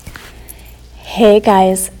Hey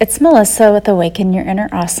guys, it's Melissa with Awaken Your Inner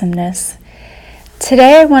Awesomeness.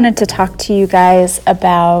 Today I wanted to talk to you guys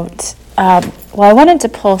about, I wanted to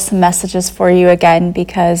pull some messages for you again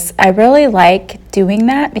because I really like doing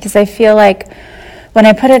that because I feel like when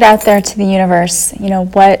I put it out there to the universe,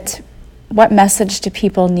 what message do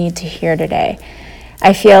people need to hear today?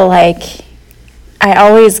 I feel like I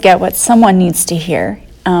always get what someone needs to hear.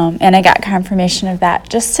 And I got confirmation of that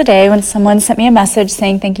just today when someone sent me a message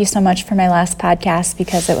saying thank you so much for my last podcast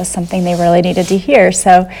because it was something they really needed to hear.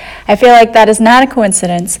 So I feel like that is not a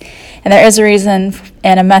coincidence, and there is a reason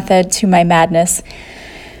and a method to my madness.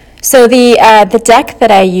 So the deck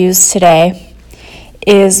that I use today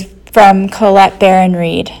is from Colette Baron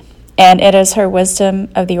Reid, and it is her Wisdom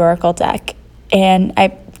of the Oracle deck. And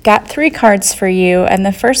I got 3 cards for you, and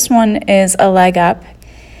the first one is a leg up.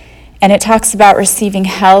 And it talks about receiving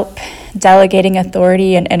help, delegating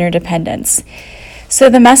authority, and interdependence. So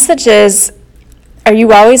the message is, are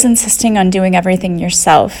you always insisting on doing everything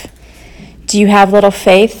yourself? Do you have little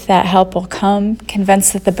faith that help will come,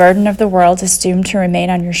 convinced that the burden of the world is doomed to remain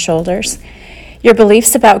on your shoulders? Your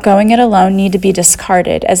beliefs about going it alone need to be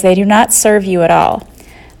discarded, as they do not serve you at all.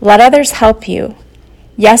 Let others help you.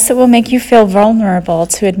 Yes, it will make you feel vulnerable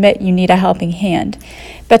to admit you need a helping hand.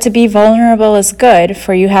 But to be vulnerable is good,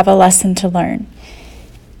 for you have a lesson to learn.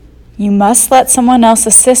 You must let someone else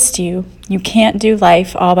assist you. You can't do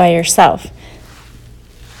life all by yourself.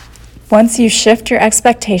 Once you shift your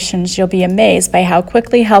expectations, you'll be amazed by how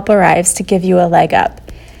quickly help arrives to give you a leg up.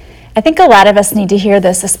 I think a lot of us need to hear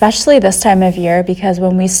this, especially this time of year, because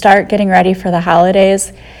when we start getting ready for the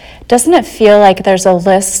holidays, doesn't it feel like there's a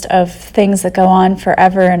list of things that go on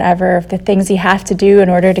forever and ever of the things you have to do in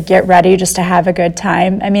order to get ready just to have a good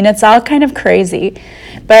time? I mean, it's all kind of crazy,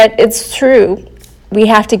 but it's true. We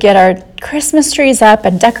have to get our Christmas trees up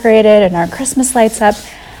and decorated and our Christmas lights up.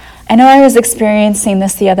 I know I was experiencing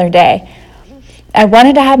this the other day. I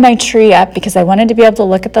wanted to have my tree up because I wanted to be able to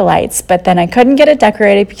look at the lights, but then I couldn't get it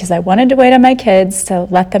decorated because I wanted to wait on my kids to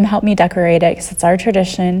let them help me decorate it because it's our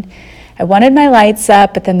tradition. I wanted my lights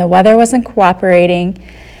up, but then the weather wasn't cooperating.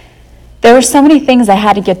 There were so many things I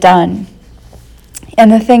had to get done.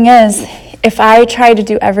 And the thing is, if I try to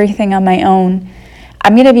do everything on my own,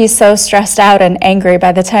 I'm going to be so stressed out and angry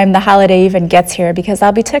by the time the holiday even gets here because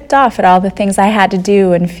I'll be ticked off at all the things I had to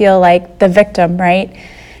do and feel like the victim, right?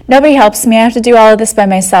 Nobody helps me. I have to do all of this by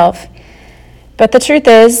myself. But the truth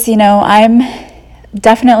is, I'm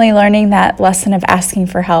definitely learning that lesson of asking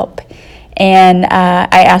for help. And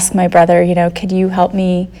I asked my brother, could you help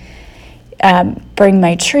me bring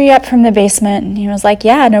my tree up from the basement? And he was like,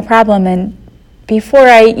 yeah, no problem. And before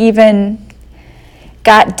I even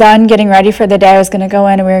got done getting ready for the day, I was going to go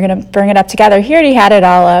in and we were going to bring it up together. He already had it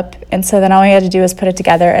all up. And so then all we had to do was put it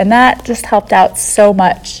together. And that just helped out so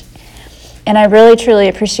much. And I really, truly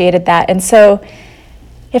appreciated that. And so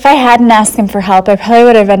if I hadn't asked him for help, I probably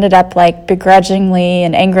would have ended up begrudgingly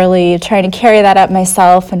and angrily trying to carry that up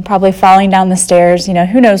myself and probably falling down the stairs,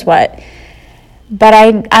 who knows what. But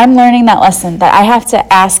I'm learning that lesson, that I have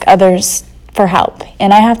to ask others for help.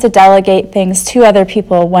 And I have to delegate things to other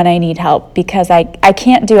people when I need help because I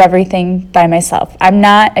can't do everything by myself. I'm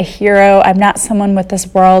not a hero. I'm not someone with this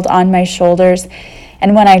world on my shoulders.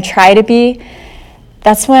 And when I try to be,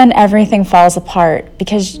 that's when everything falls apart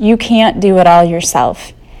because you can't do it all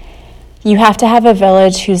yourself. You have to have a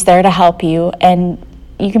village who's there to help you, and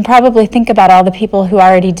you can probably think about all the people who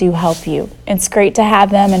already do help you. It's great to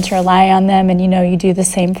have them and to rely on them, and you do the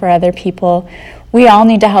same for other people. We all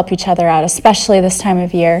need to help each other out, especially this time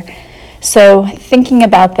of year. So thinking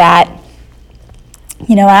about that,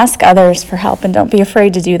 ask others for help and don't be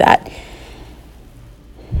afraid to do that.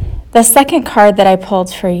 The second card that I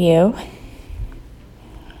pulled for you,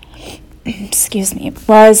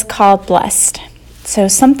 was called Blessed. So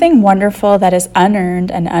something wonderful that is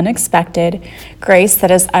unearned and unexpected, grace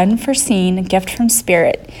that is unforeseen, a gift from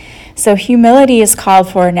Spirit. So humility is called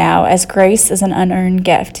for now, as grace is an unearned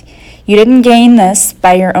gift. You didn't gain this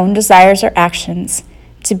by your own desires or actions.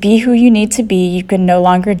 To be who you need to be, you can no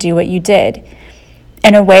longer do what you did.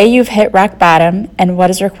 In a way, you've hit rock bottom, and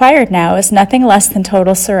what is required now is nothing less than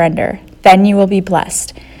total surrender. Then you will be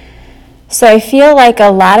blessed. So I feel like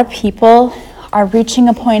a lot of people are reaching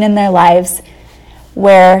a point in their lives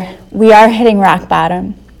where we are hitting rock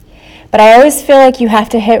bottom. But I always feel like you have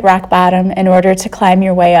to hit rock bottom in order to climb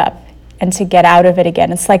your way up and to get out of it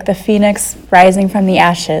again. It's like the phoenix rising from the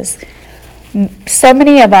ashes. So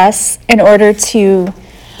many of us, in order to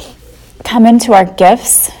come into our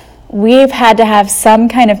gifts, we've had to have some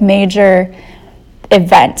kind of major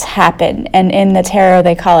event happen, and in the tarot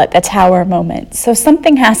they call it the Tower moment. So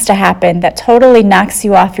something has to happen that totally knocks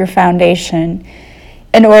you off your foundation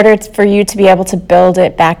in order for you to be able to build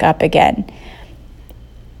it back up again.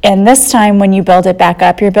 And this time when you build it back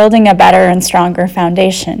up, you're building a better and stronger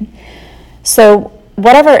foundation. So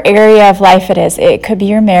whatever area of life it is, it could be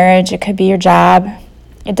your marriage, it could be your job,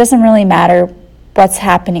 it doesn't really matter what's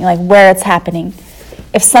happening, like where it's happening.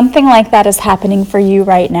 If something like that is happening for you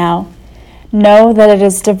right now, know that it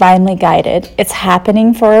is divinely guided. It's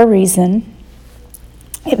happening for a reason.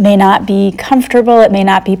 It may not be comfortable, it may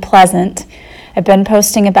not be pleasant. I've been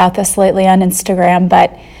posting about this lately on Instagram,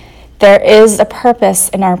 but there is a purpose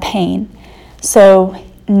in our pain. So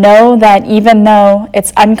know that even though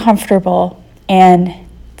it's uncomfortable and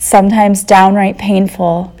sometimes downright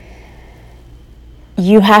painful,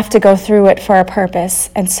 you have to go through it for a purpose.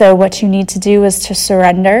 And so what you need to do is to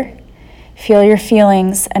surrender, feel your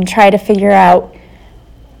feelings, and try to figure out,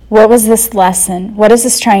 what was this lesson? What is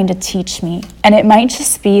this trying to teach me? And it might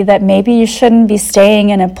just be that maybe you shouldn't be staying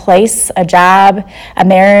in a place, a job, a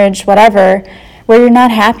marriage, whatever, where you're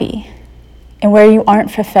not happy and where you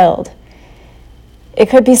aren't fulfilled. It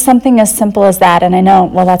could be something as simple as that, and I know,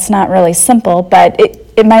 well, that's not really simple, but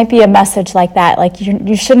it might be a message like that, like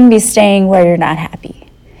you shouldn't be staying where you're not happy.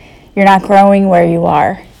 You're not growing where you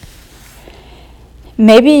are.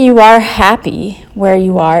 Maybe you are happy where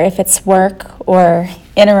you are, if it's work or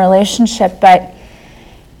in a relationship, but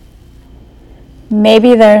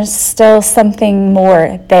maybe there's still something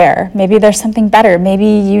more there. Maybe there's something better. Maybe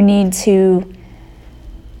you need to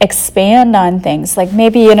expand on things. Like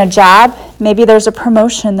maybe in a job, maybe there's a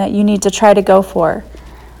promotion that you need to try to go for.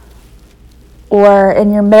 Or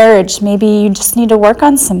in your marriage, maybe you just need to work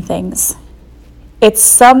on some things. It's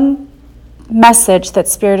some message that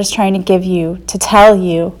Spirit is trying to give you to tell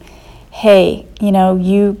you, hey,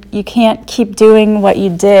 you can't keep doing what you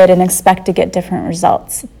did and expect to get different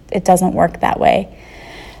results. It doesn't work that way.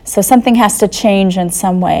 So something has to change in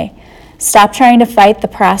some way. Stop trying to fight the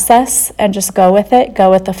process and just go with it,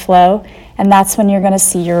 go with the flow, and that's when you're going to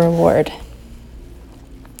see your reward.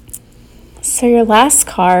 So your last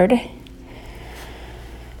card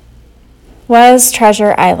was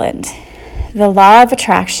Treasure Island. The law of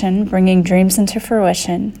attraction, bringing dreams into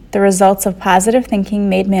fruition, the results of positive thinking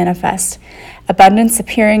made manifest, abundance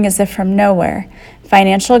appearing as if from nowhere,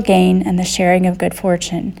 financial gain, and the sharing of good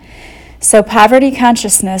fortune. So poverty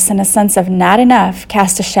consciousness and a sense of not enough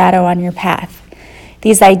cast a shadow on your path.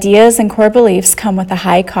 These ideas and core beliefs come with a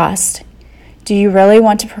high cost. Do you really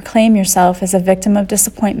want to proclaim yourself as a victim of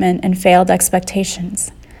disappointment and failed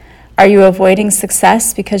expectations? Are you avoiding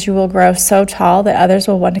success because you will grow so tall that others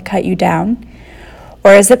will want to cut you down?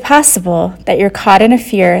 Or is it possible that you're caught in a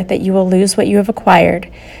fear that you will lose what you have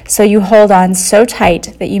acquired, so you hold on so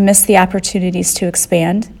tight that you miss the opportunities to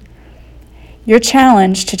expand? You're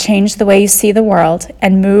challenged to change the way you see the world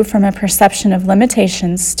and move from a perception of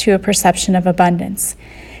limitations to a perception of abundance.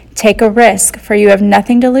 Take a risk, for you have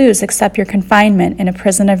nothing to lose except your confinement in a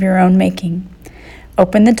prison of your own making.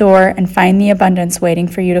 Open the door and find the abundance waiting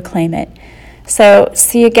for you to claim it. So,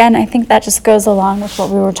 see, again, I think that just goes along with what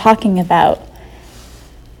we were talking about.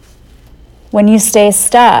 When you stay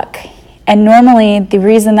stuck, and normally the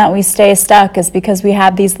reason that we stay stuck is because we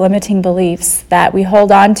have these limiting beliefs that we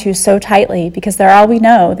hold on to so tightly because they're all we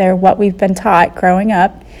know. They're what we've been taught growing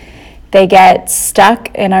up. They get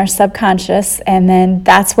stuck in our subconscious, and then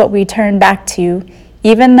that's what we turn back to.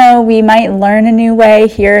 Even though we might learn a new way,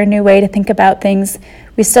 hear a new way to think about things,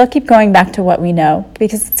 we still keep going back to what we know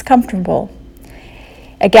because it's comfortable.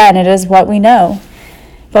 Again, it is what we know.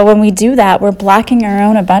 But when we do that, we're blocking our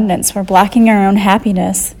own abundance. We're blocking our own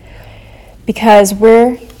happiness because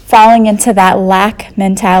we're falling into that lack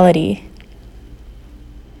mentality.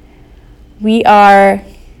 We are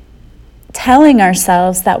telling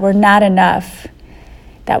ourselves that we're not enough,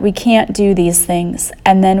 that we can't do these things,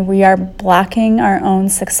 and then we are blocking our own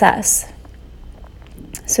success.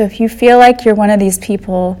 So if you feel like you're one of these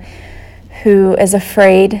people who is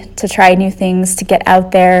afraid to try new things, to get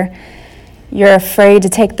out there, you're afraid to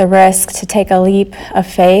take the risk, to take a leap of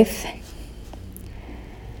faith,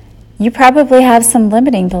 you probably have some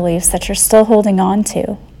limiting beliefs that you're still holding on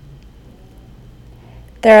to.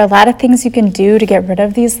 There are a lot of things you can do to get rid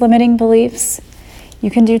of these limiting beliefs.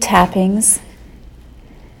 You can do tappings.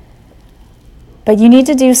 But you need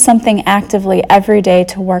to do something actively every day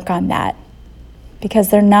to work on that, because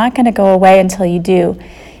they're not going to go away until you do.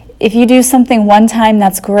 If you do something one time,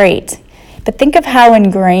 that's great. But think of how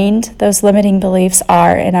ingrained those limiting beliefs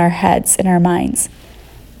are in our heads, in our minds.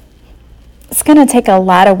 It's going to take a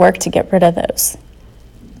lot of work to get rid of those.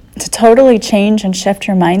 to totally change and shift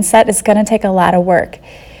your mindset is going to take a lot of work.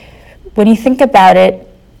 When you think about it,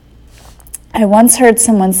 I once heard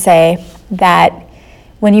someone say that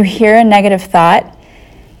when you hear a negative thought,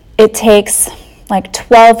 it takes like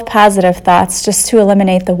 12 positive thoughts just to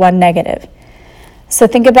eliminate the one negative. So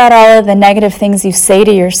think about all of the negative things you say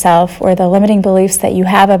to yourself or the limiting beliefs that you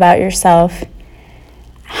have about yourself.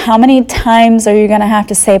 How many times are you going to have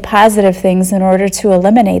to say positive things in order to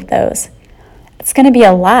eliminate those? It's going to be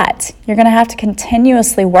a lot. You're going to have to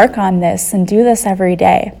continuously work on this and do this every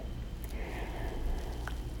day.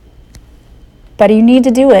 But you need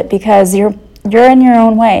to do it because you're in your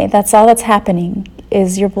own way. That's all that's happening,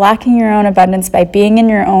 is you're blocking your own abundance by being in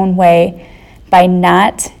your own way, by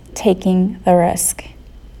not taking the risk,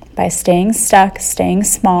 by staying stuck, staying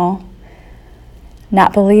small,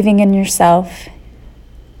 not believing in yourself.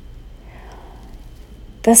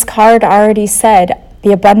 This card already said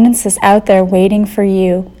the abundance is out there waiting for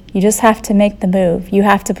you. You just have to make the move. You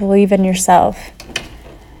have to believe in yourself.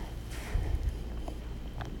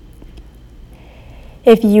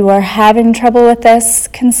 If you are having trouble with this,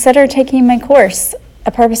 consider taking my course,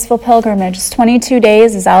 A Purposeful Pilgrimage. It's 22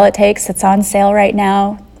 days is all it takes. It's on sale right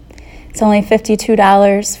now. It's only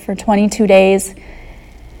 $52 for 22 days.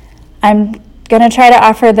 I'm going to try to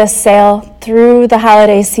offer this sale through the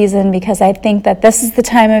holiday season because I think that this is the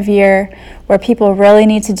time of year where people really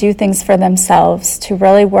need to do things for themselves, to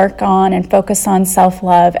really work on and focus on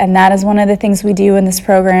self-love. And that is one of the things we do in this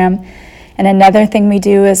program. And another thing we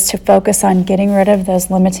do is to focus on getting rid of those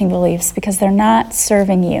limiting beliefs because they're not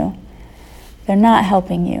serving you. They're not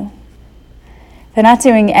helping you. They're not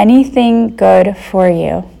doing anything good for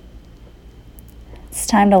you. It's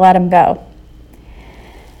time to let them go.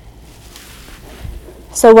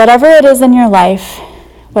 So whatever it is in your life,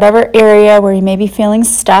 whatever area where you may be feeling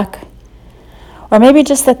stuck, or maybe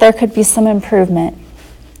just that there could be some improvement,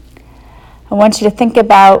 I want you to think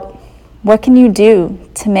about what can you do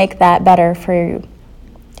to make that better for you?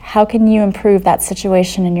 How can you improve that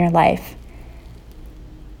situation in your life?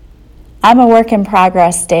 I'm a work in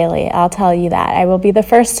progress daily, I'll tell you that. I will be the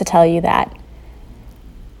first to tell you that.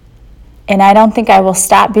 And I don't think I will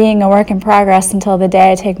stop being a work in progress until the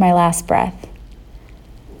day I take my last breath.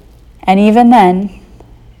 And even then,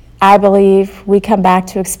 I believe we come back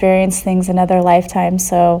to experience things in other lifetimes,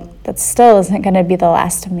 so that still isn't going to be the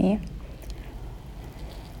last of me.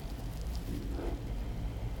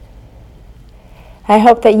 I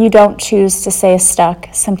hope that you don't choose to stay stuck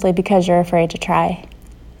simply because you're afraid to try.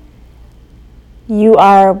 You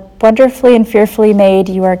are wonderfully and fearfully made.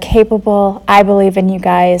 You are capable. I believe in you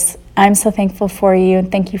guys. I'm so thankful for you,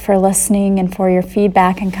 and thank you for listening and for your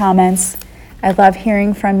feedback and comments. I love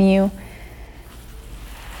hearing from you.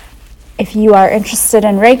 If you are interested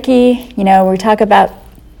in Reiki, we talk about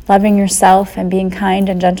loving yourself and being kind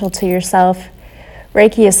and gentle to yourself.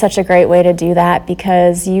 Reiki is such a great way to do that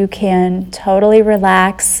because you can totally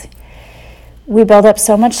relax. We build up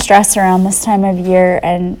so much stress around this time of year,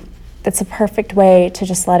 and it's a perfect way to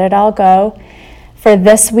just let it all go. For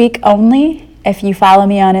this week only, if you follow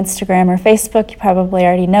me on Instagram or Facebook, you probably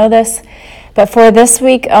already know this, but for this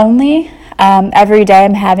week only, every day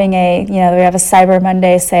I'm having we have a Cyber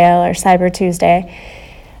Monday sale or Cyber Tuesday.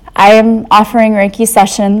 I am offering Reiki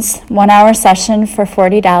sessions, 1 hour session for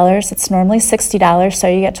 $40. It's normally $60, so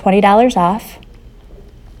you get $20 off.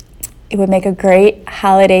 It would make a great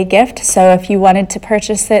holiday gift. So if you wanted to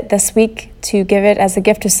purchase it this week to give it as a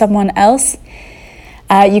gift to someone else,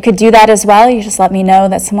 you could do that as well. You just let me know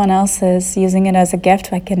that someone else is using it as a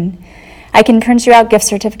gift. I can print you out gift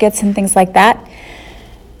certificates and things like that.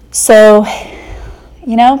 So,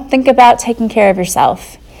 think about taking care of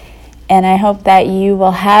yourself. And I hope that you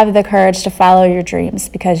will have the courage to follow your dreams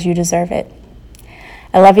because you deserve it.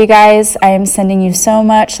 I love you guys. I am sending you so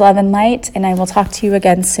much love and light, and I will talk to you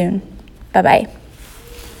again soon. Bye-bye.